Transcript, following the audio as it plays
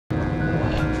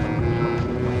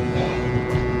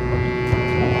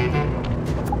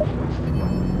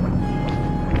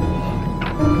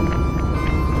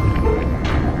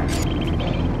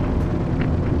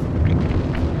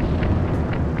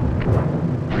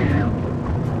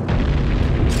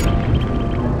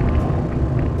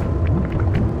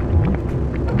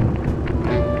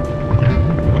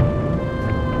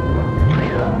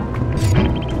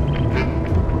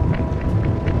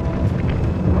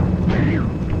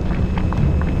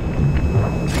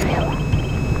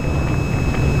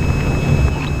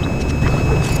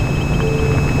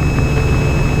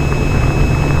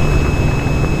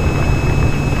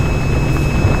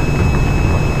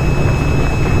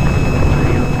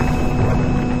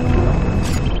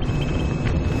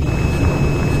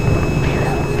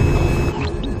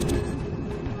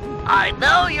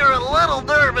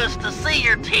see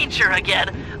your teacher again,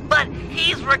 but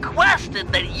he's requested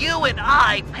that you and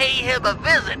I pay him a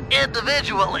visit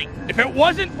individually. If it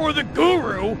wasn't for the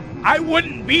guru, I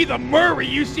wouldn't be the Murray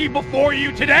you see before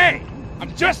you today.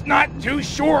 I'm just not too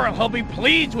sure he'll be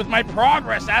pleased with my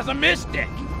progress as a mystic.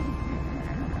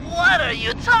 What are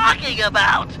you talking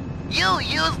about? You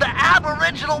used the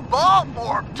Aboriginal ball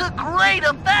form to great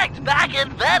effect back in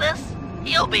Venice.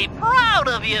 He'll be proud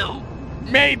of you.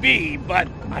 Maybe, but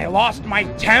I lost my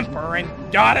temper and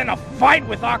got in a fight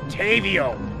with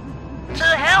Octavio. To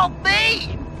help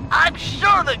me? I'm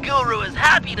sure the guru is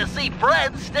happy to see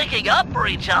friends sticking up for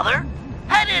each other.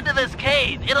 Head into this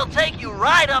cave. It'll take you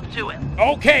right up to it.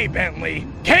 Okay, Bentley.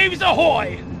 Caves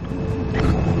ahoy!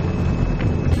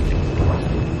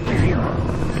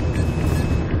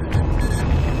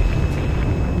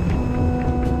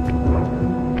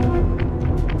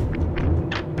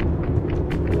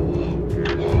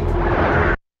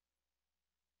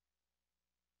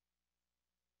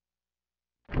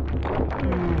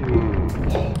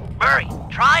 Murray,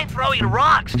 try throwing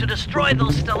rocks to destroy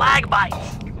those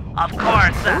stalagmites. Of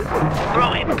course,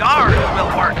 throwing guards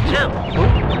will work too.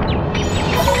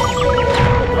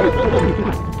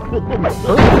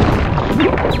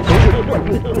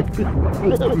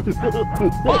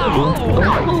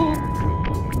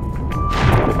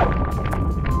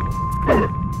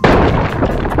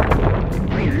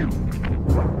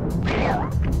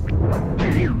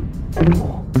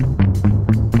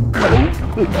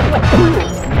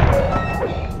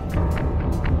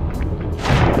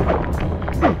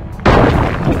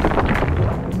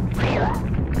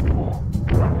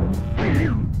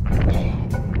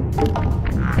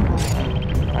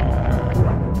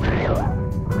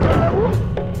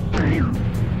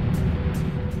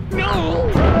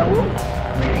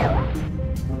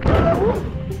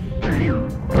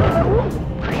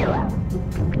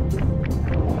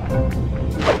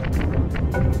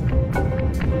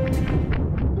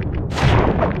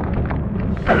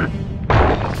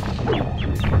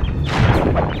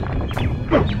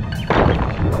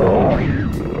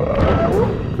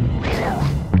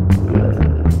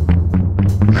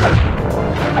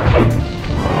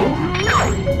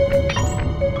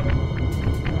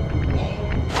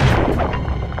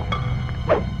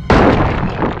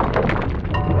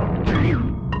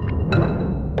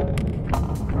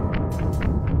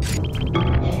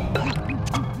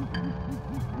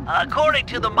 According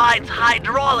to the mine's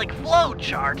hydraulic flow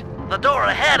chart, the door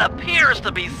ahead appears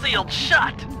to be sealed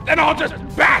shut. Then I'll just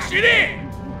bash it in!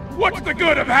 What's the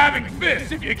good of having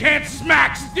fists if you can't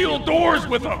smack steel doors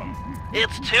with them?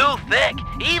 It's too thick,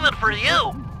 even for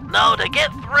you. No, to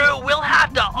get through, we'll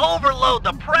have to overload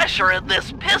the pressure in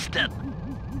this piston.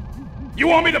 You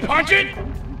want me to punch it?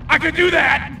 I could do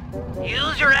that!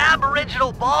 Use your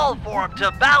Aboriginal ball form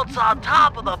to bounce on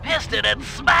top of the piston and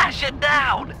smash it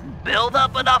down. Build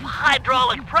up enough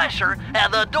hydraulic pressure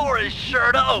and the door is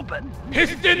sure to open.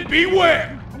 Piston,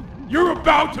 beware! You're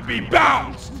about to be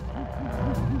bounced!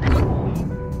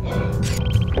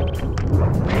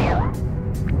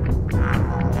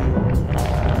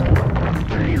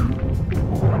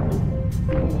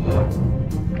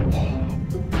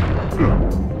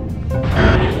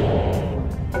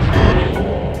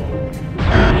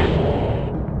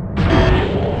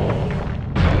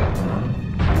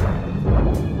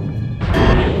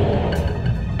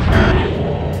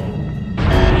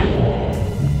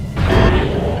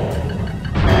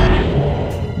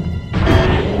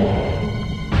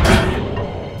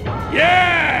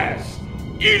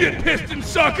 Eat it, Piston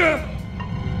sucker!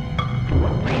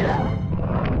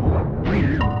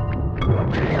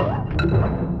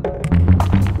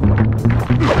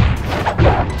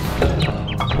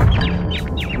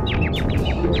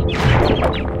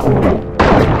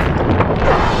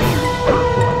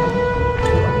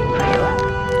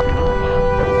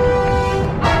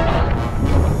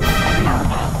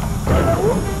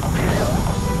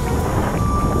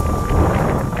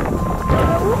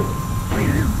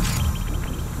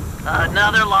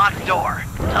 Another locked door.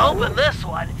 To open this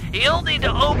one, you'll need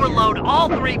to overload all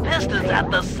three pistons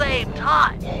at the same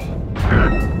time.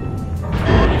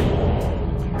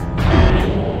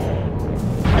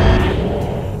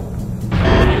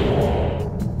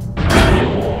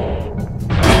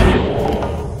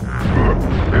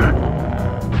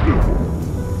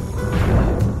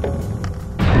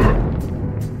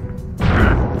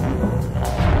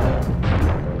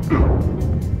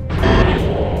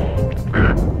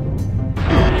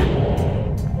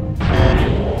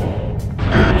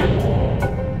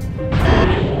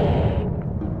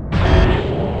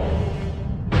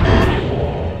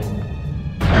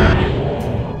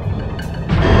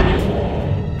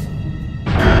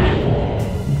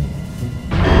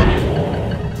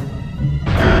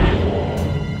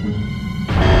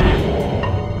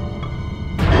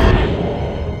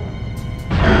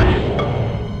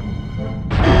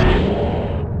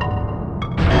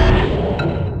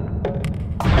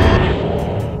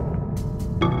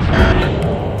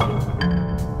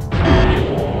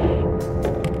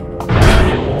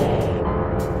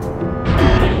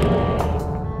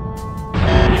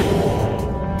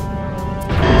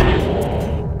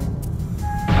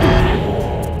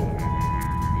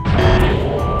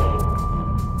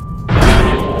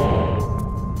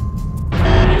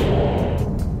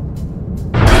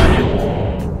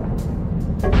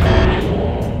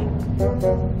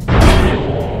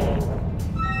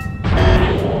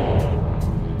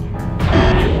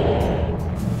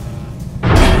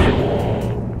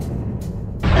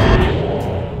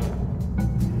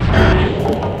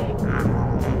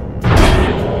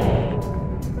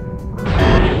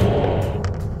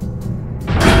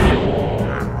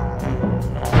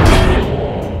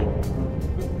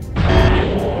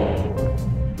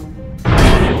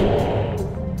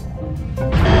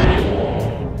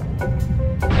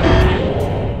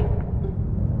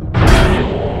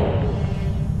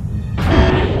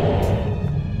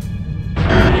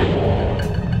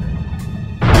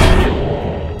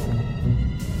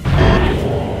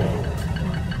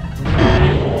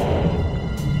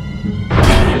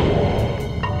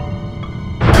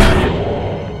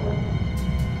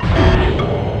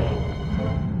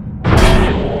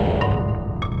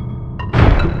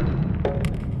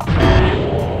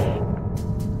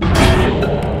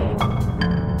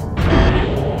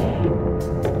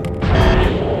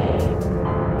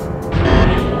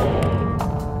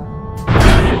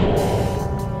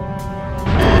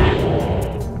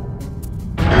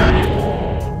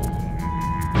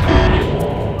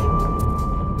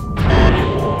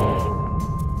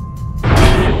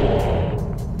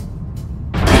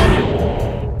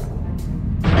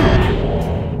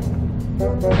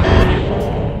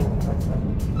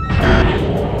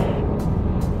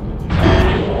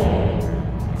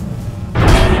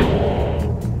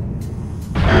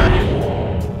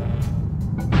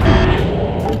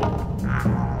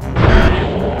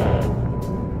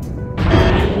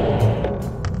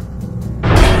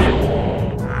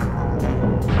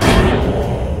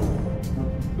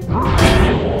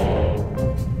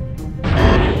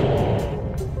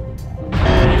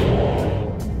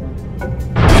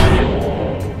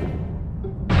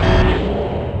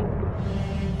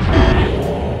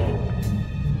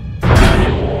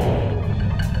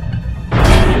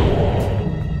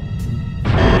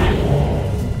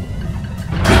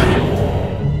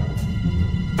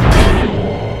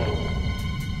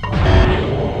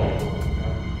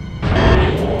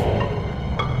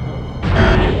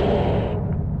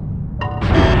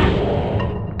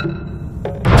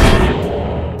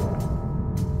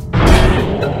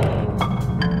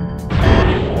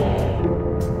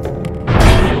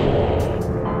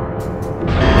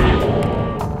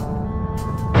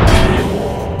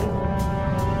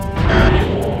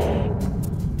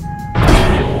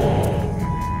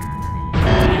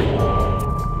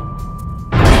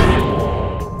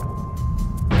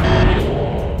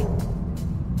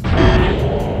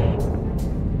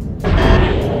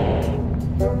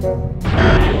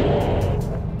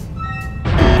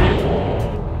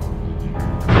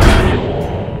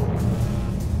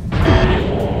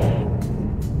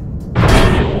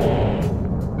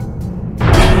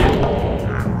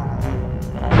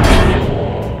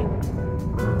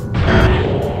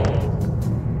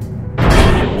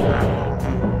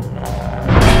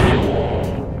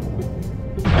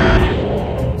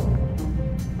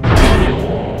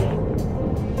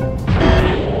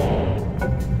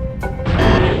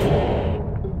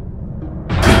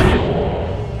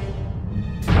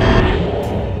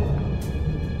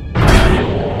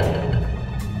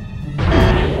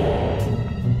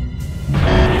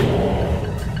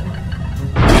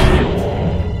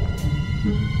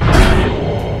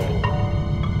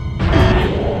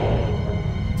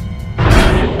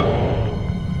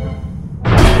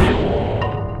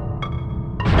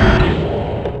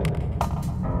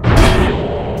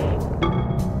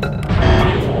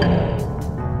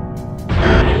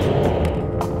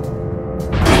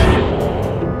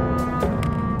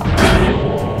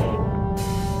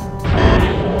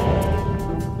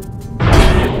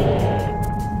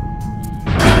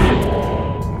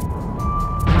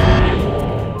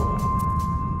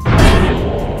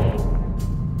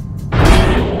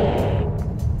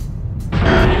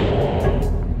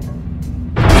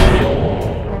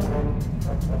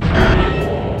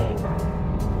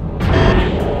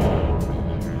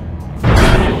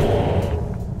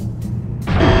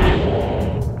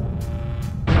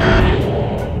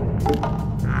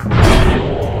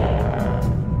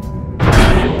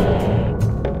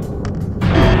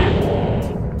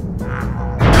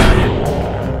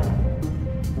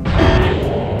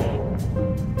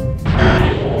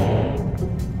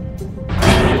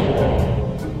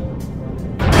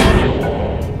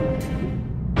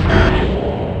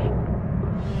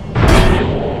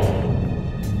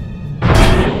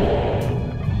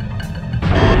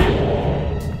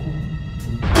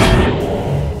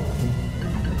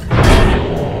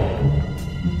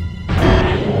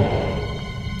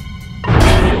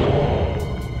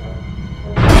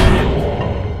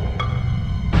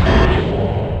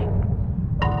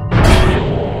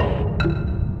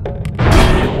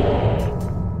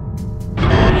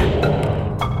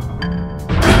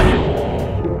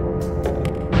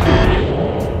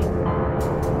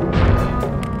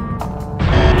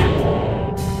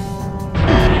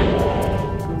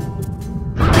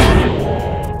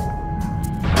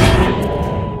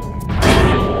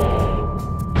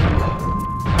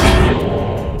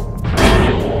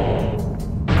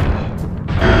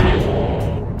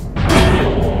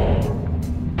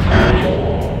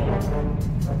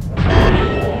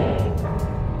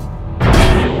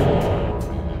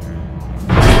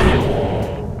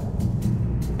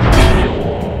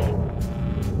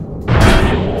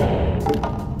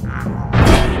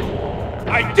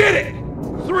 I did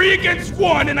it! 3 against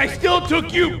 1, and I still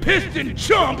took you Piston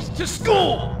chumps to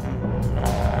school!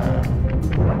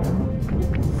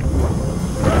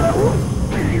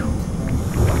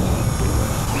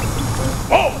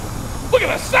 Oh! Look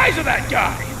at the size of that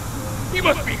guy! He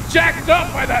must be jacked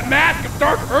up by that mask of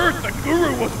Dark Earth the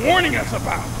Guru was warning us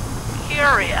about.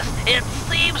 Curious, it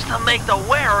seems to make the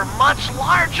wearer much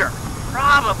larger.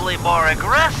 Probably more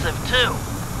aggressive, too.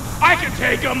 I can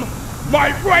take him!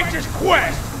 My righteous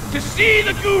quest to see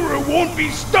the Guru won't be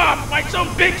stopped by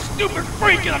some big stupid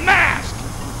freak in a mask!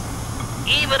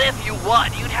 Even if you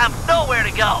won, you'd have nowhere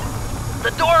to go.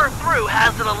 The door through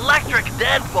has an electric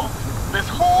deadbolt. This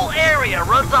whole area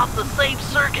runs off the same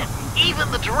circuit. Even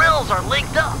the drills are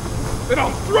linked up. Then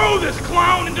I'll throw this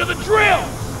clown into the drills!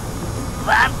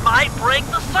 That might break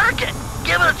the circuit.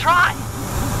 Give it a try.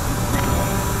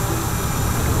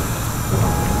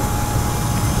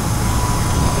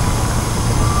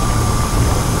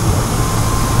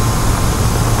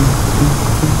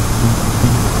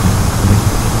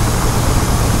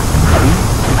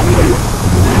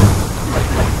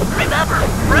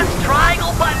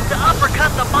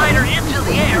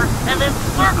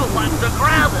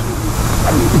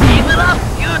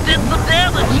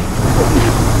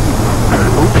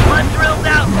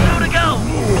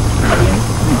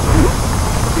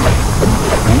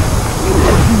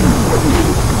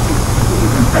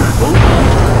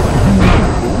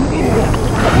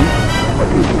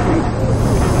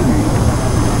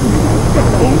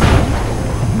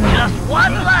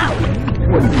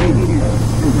 Holy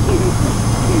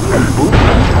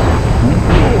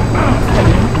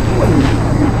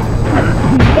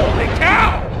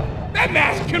cow! That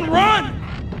mask can run!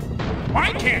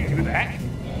 Mine can't do that.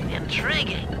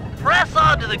 Intriguing. Press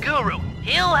on to the Guru.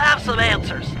 He'll have some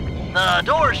answers. The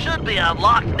door should be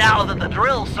unlocked now that the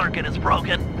drill circuit is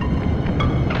broken.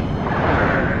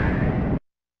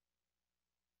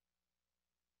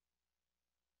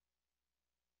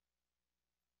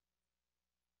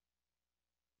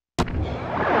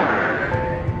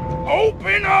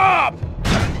 Open up!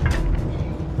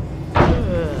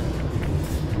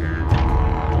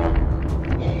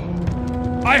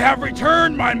 I have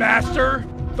returned, my master.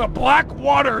 The black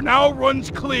water now runs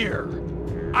clear.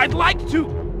 I'd like to...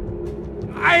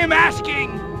 I am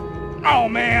asking... Oh,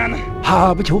 man.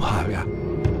 下不就好呀？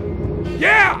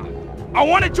 Yeah! I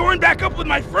want to join back up with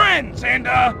my friends, and,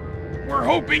 we're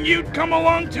hoping you'd come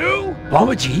along too? 王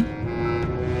不急，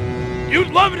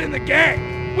 You'd love it in the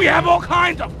gang. We have all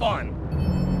kinds of fun.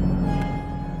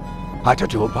 下只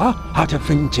做吧，下只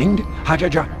分清的，下只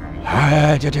这，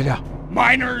这。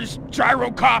 Miners,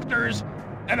 gyrocopters,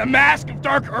 and a mask of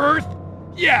dark earth?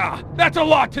 Yeah, that's a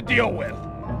lot to deal with.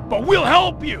 But we'll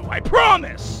help you, I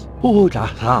promise! 哦啦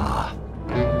啦，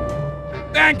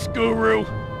 Thanks, Guru.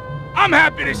 I'm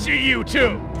happy to see you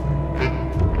too.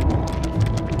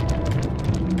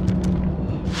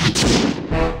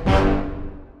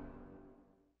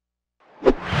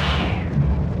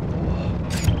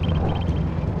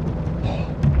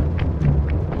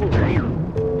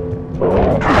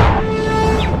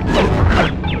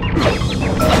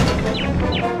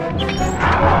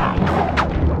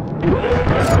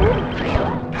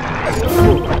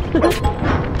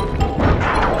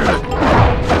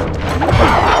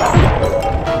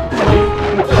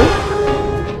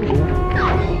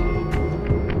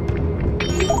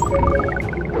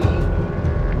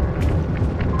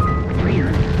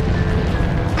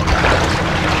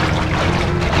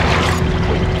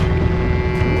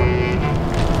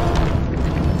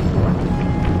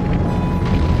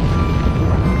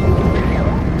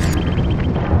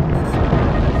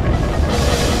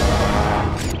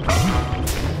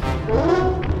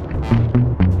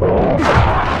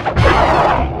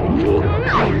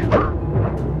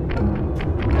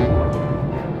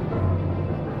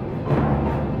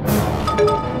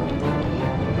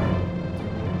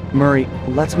 Murray,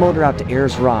 let's motor out to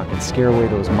Ayers Rock and scare away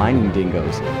those mining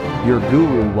dingoes. Your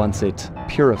guru wants it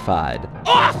purified.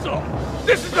 Awesome!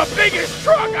 This is the biggest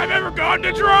truck I've ever gone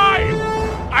to drive!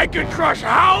 I could crush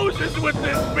houses with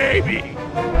this baby!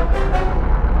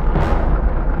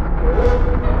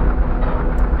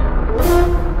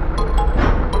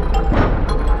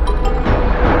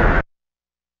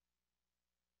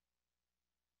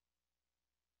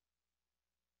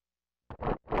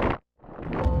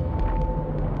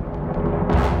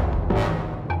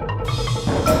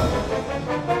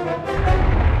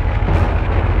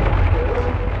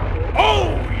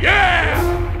 Oh, yeah!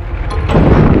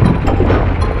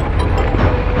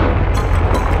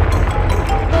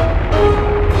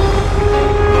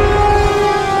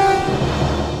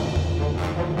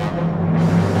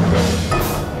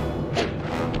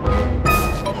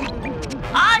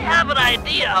 I have an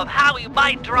idea of how we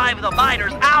might drive the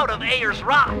miners out of Ayers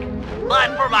Rock.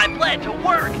 But for my plan to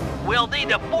work, we'll need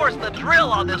to force the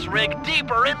drill on this rig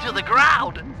deeper into the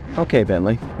ground. Okay,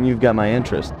 Bentley, you've got my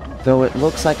interest. Though it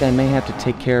looks like I may have to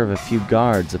take care of a few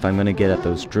guards if I'm gonna get at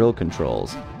those drill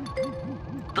controls.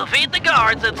 Defeat the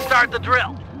guards and start the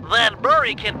drill. Then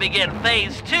Murray can begin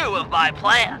phase 2 of my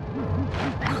plan.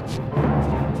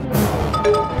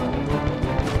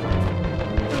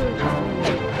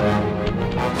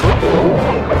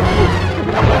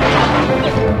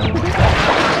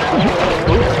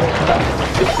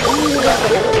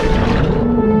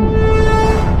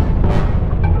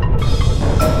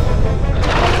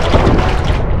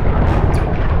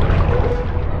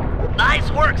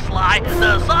 Nice work, Sly.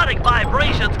 The sonic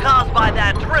vibrations caused by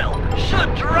that drill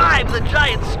should drive the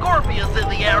giant scorpions in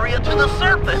the area to the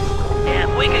surface.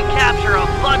 If we can capture a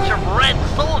bunch of red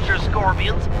soldier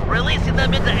scorpions, releasing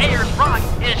them into Ayers Rock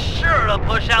is sure to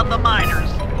push out the miners.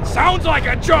 Sounds like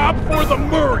a job for the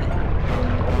Murray.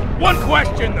 One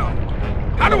question, though.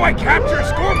 How do I capture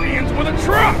scorpions with a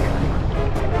truck?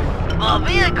 The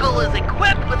vehicle is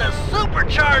equipped with a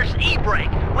supercharged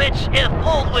e-brake, which, if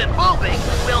pulled when moving,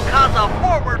 will cause a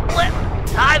forward flip.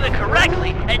 Time it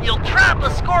correctly, and you'll trap a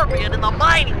scorpion in the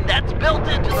mining that's built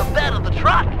into the bed of the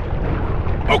truck.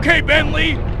 Okay,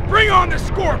 Bentley, bring on the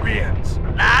scorpions.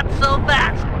 Not so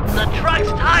fast. The truck's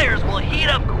tires will heat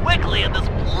up quickly in this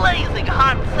blazing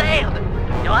hot sand.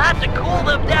 You'll have to cool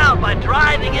them down by by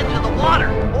driving into the water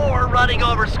or running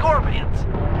over scorpions.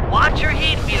 Watch your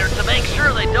heat meter to make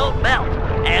sure they don't melt.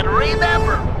 And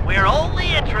remember, we're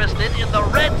only interested in the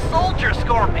red soldier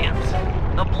scorpions.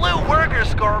 The blue worker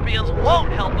scorpions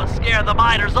won't help us scare the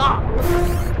miners off.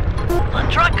 The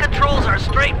truck controls are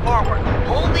straightforward.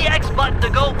 Hold the X button to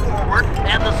go forward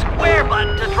and the square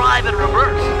button to drive in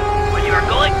reverse. When you are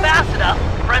going fast enough,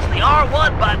 press the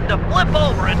R1 button to flip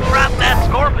over and trap that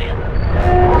scorpion.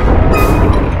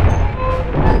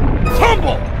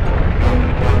 Tumble!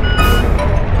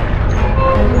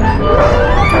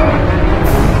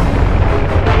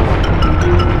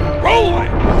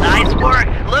 Rolling! Nice work.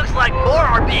 Looks like more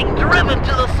are being driven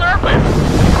to the surface.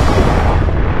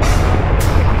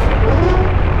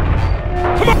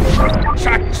 Come on!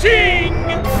 Cha-ching!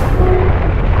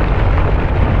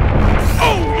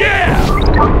 Oh, yeah!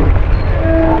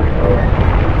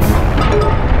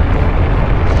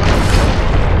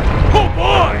 Oh,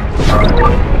 boy!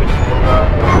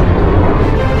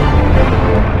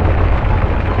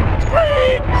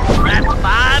 Sweet! That's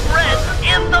 5 reds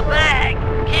in the bag.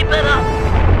 Keep it up.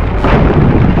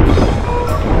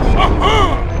 Uh-huh!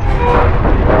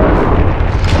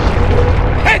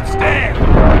 Headstand!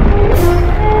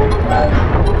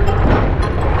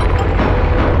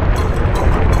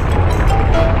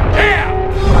 Yeah!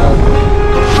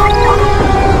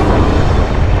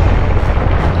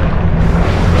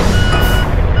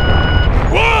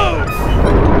 Whoa!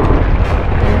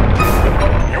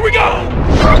 Here we go!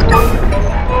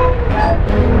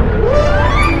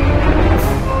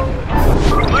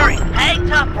 Murray, hang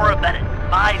tough for a minute.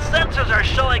 My sensors are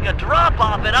showing a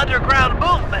drop-off in underground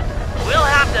movement. We'll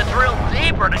have to drill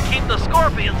deeper to keep the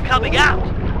scorpions coming out.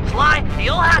 Sly,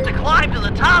 you'll have to climb to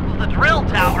the top of the drill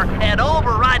tower and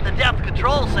override the depth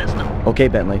control system. Okay,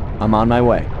 Bentley, I'm on my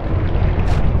way.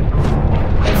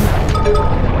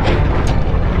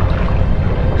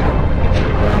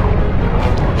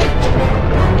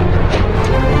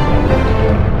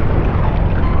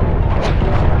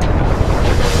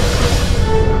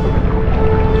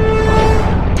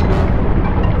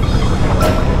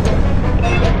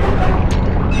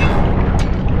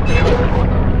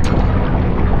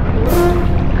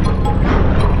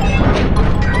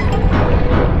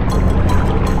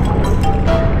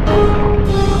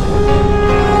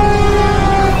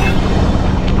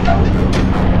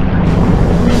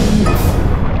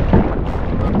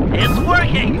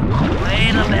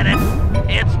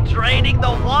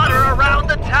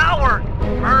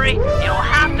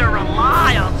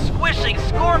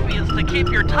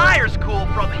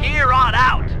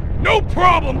 No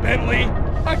problem, Bentley!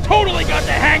 I totally got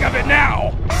the hang of it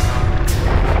now!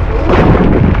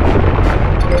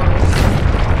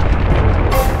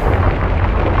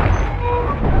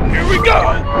 Here we go!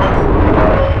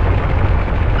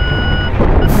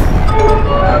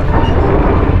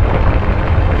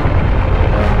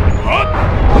 Up!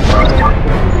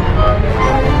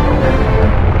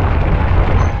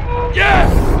 Yes!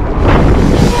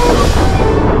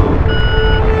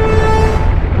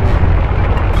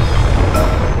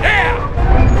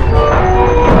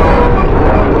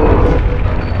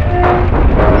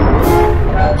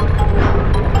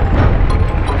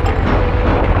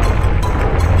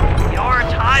 Your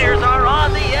tires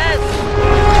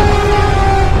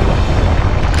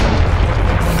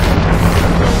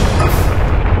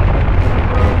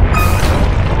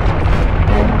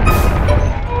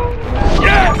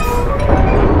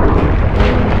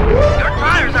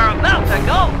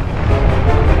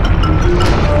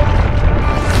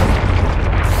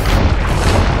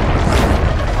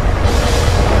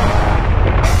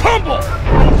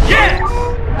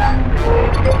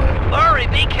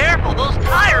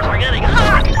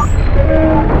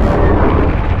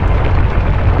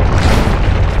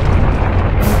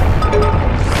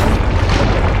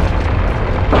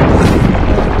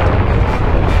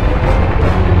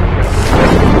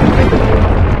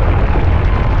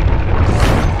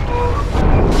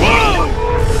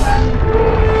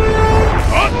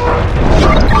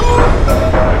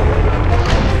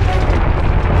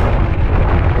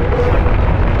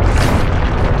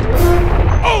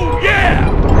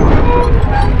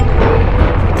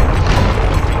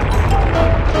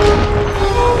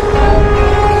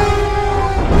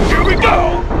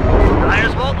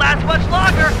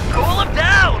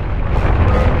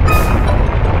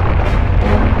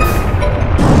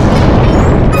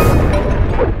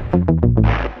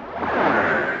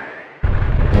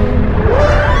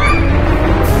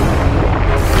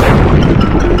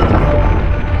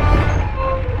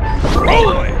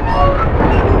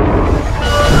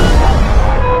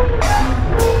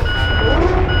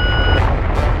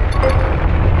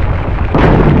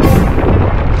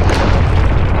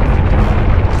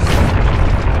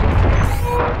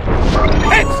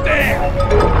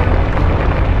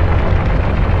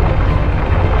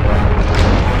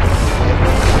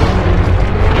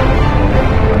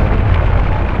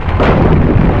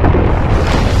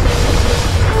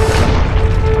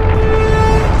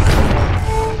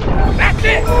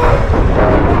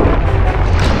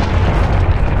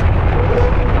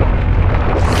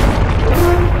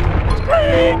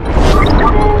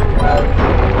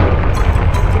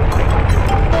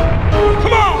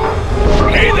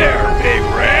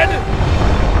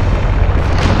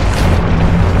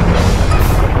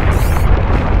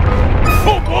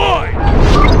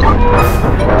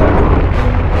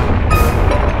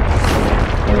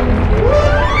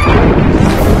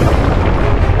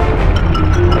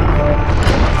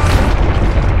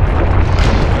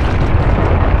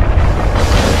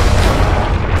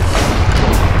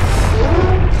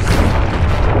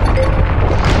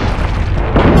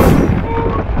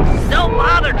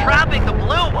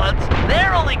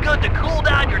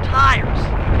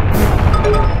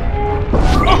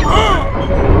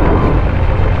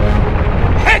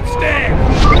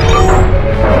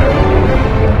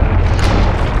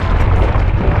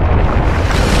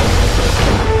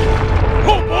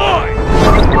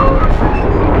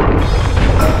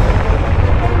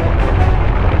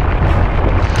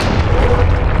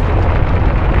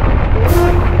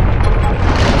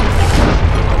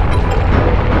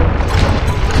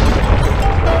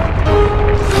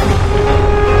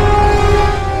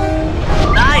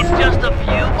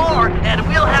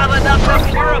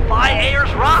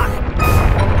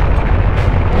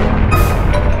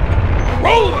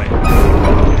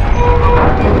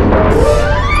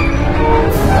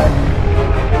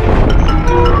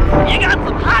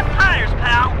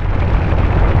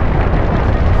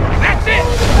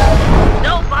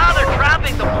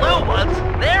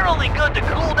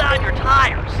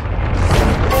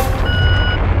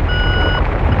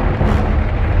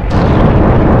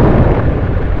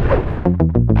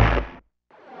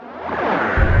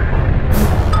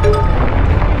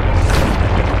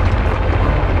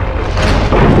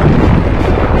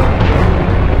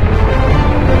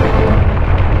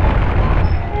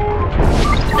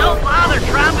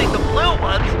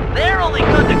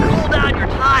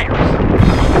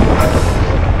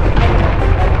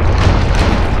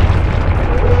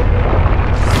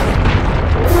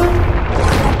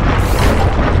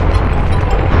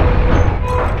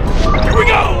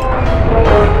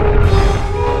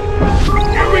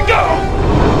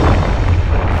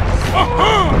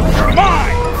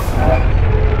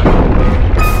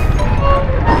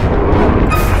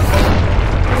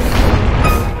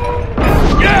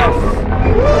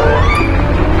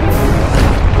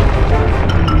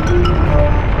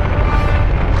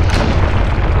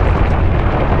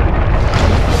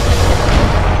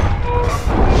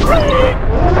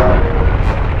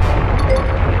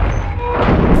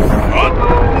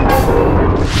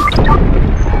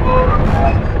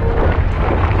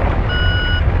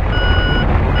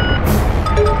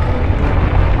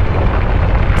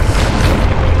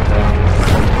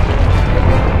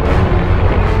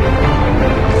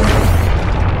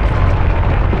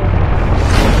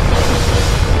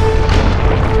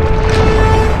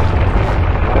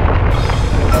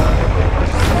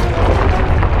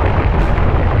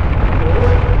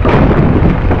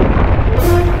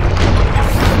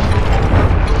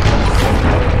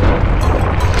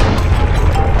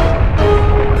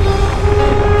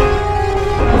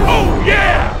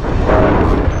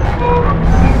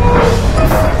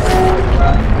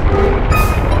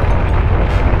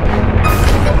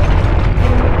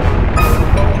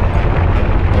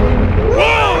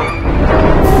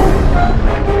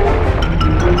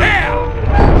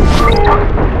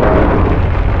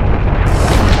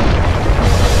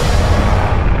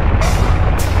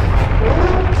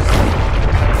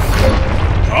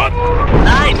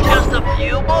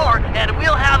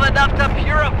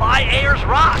Ayers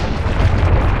Rock.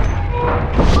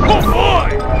 Oh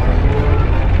boy!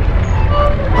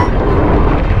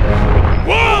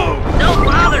 Whoa! Don't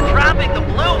bother trapping the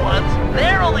blue ones.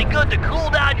 They're only good to cool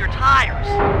down your tires.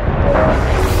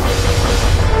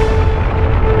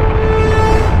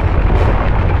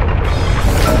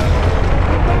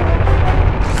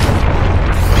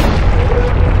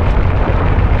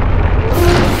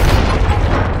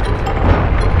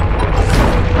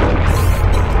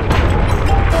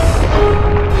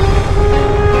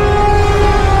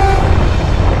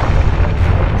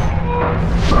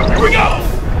 Here we go!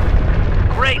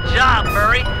 Great job,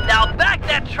 Murray. Now back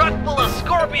that truck full of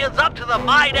scorpions up to the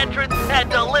mine entrance and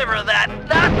deliver that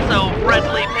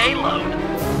not-so-friendly payload.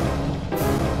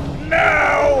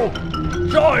 No!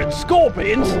 Giant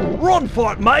scorpions? Run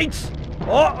for it, mates!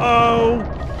 Uh-oh!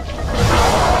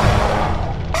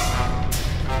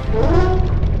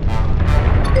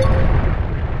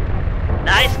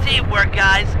 Nice teamwork,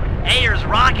 guys. Ayers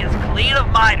Rock is clean of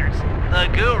miners. The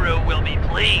Guru will be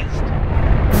pleased.